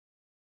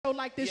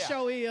like this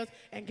show is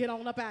and get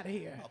on up out of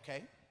here.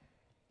 Okay.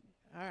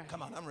 All right.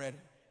 Come on, I'm ready.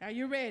 Are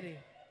you ready?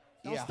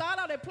 Don't start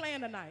out there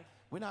playing tonight.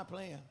 We're not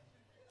playing.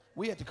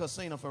 We at the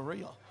casino for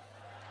real.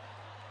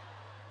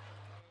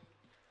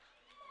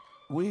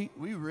 We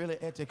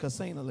really at the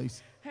casino,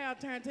 Lisa. Hal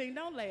Turntine,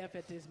 don't laugh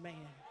at this man.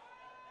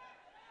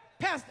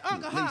 Pastor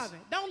Uncle Harvey,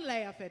 don't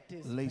laugh at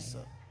this Lisa.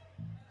 man.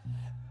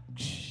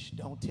 Shh,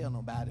 don't tell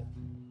nobody.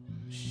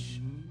 Shh.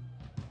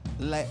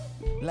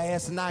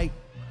 Last night,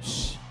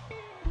 shh.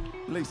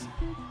 Lisa.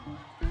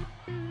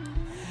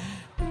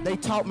 They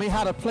taught me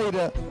how to play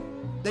the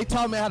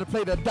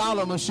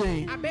dollar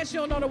machine. I bet you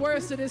don't know the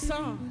words to this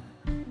song.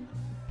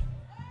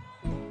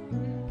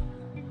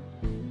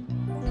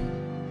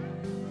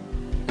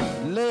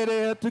 Lady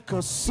at the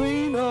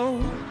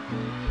casino.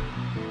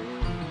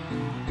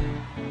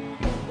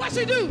 What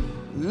she do?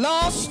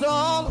 Lost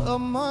all her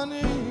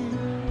money.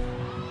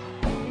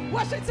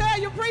 What she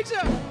tell you, preacher?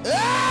 Hey,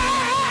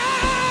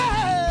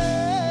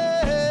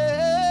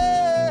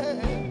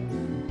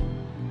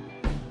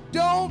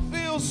 don't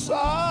feel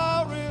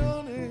sorry,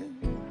 honey.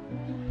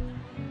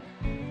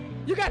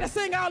 You got to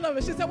sing all of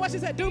it. She said, what she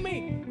said? Do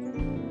me.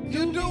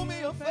 You do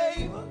me a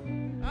favor.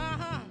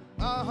 Uh-huh.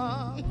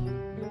 Uh-huh.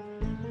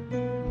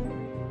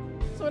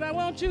 That's what I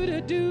want you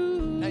to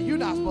do. Now, you're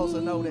not supposed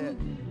to know that.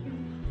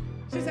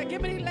 She said,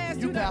 give me these last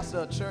 $2. You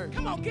pastor a church.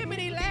 Come on, give me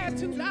these last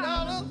 $2.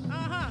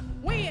 Uh-huh.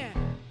 When?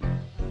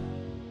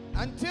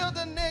 Until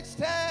the next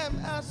time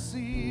I see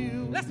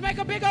you. Let's make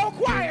a big old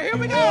choir. Here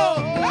we go.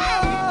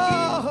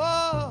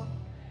 Oh.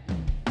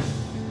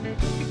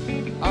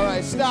 All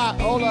right, stop.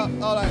 Hold up.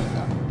 All right,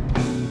 stop.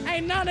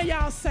 Ain't none of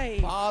y'all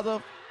saved. Father,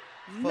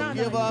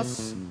 forgive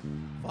us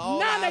for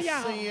all our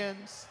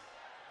sins.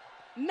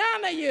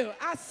 None of you.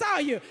 I saw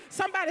you.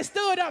 Somebody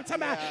stood up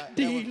talking about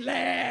the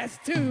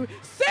last two.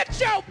 Sit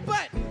your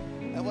butt.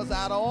 That was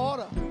out of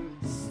order.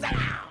 Sit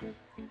down.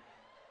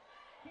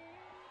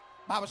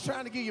 I was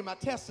trying to give you my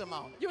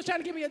testimony. You were trying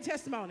to give me a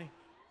testimony.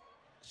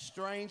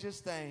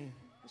 Strangest thing.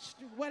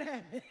 What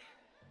happened?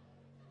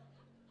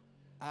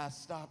 I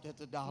stopped at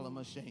the dollar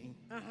machine.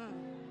 Uh-huh.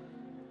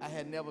 I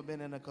had never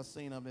been in a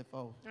casino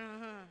before.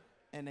 Uh-huh.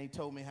 And they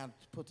told me how to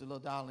put the little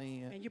dollar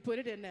in. And you put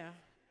it in there.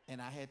 And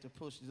I had to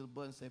push the little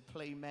button and say,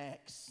 play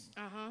max.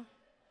 Uh-huh.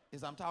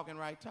 Is I'm talking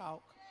right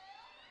talk?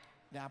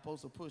 Now I'm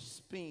supposed to push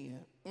spin.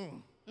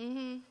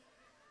 Mm-hmm.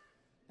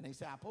 And they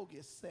said, I'm supposed to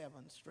get 7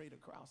 straight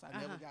across. I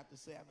never got the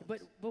 7.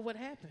 But what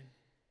happened?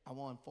 I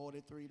won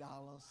 $43.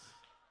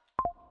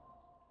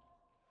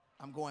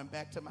 I'm going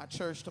back to my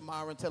church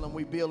tomorrow and tell them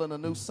we're building a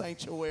new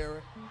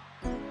sanctuary.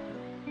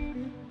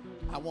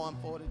 I won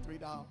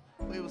 $43.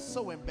 But it was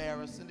so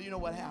embarrassing. Do you know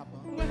what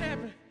happened? What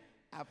happened?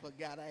 I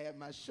forgot I had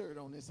my shirt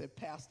on that said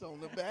pastor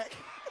on the back.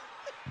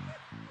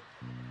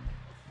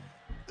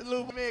 The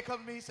little man come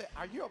to me and said,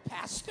 are you a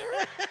pastor?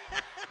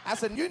 I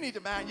said, you need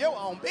to mind your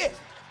own business.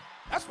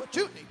 That's what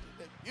you need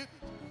to do.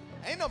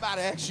 Ain't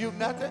nobody ask you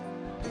nothing.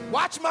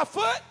 Watch my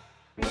foot.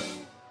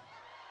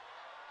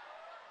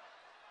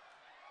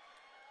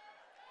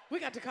 We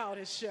got to call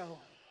this show.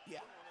 Yeah.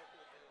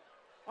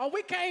 Oh,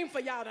 we came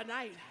for y'all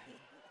tonight.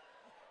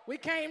 We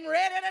came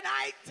ready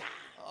tonight.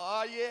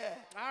 Oh, yeah.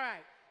 All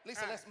right.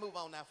 Lisa, let's move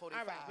on now.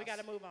 45. All right, we got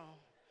to move on.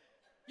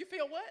 You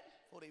feel what?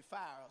 45.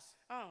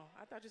 Oh,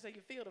 I thought you said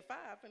you feel the 5.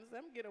 And I'm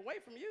going to get away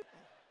from you.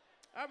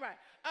 All right.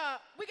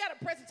 We got a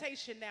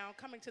presentation now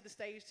coming to the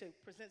stage to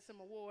present some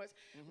awards.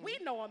 Mm-hmm. We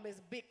know him as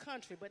Big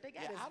Country, but they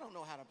got his... I don't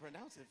know how to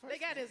pronounce it first. They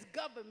got his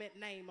government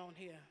name on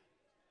here.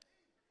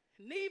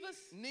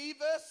 Nevis.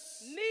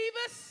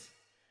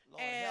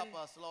 Lord, help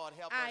us. Lord,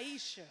 help us.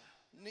 Aisha.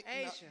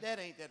 Aisha. That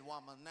ain't that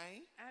woman's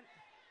name.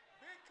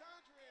 Big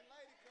Country and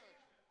Lady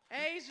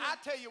Country. Asia. I'll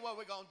tell you what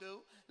we're going to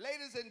do.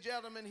 Ladies and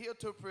gentlemen, here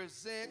to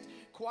present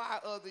Choir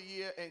of the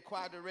Year and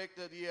Choir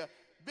Director of the Year,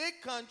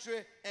 Big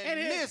Country and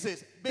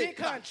Mrs. Big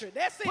Country.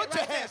 That's it. Put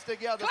your hands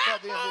together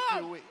for them if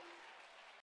you will.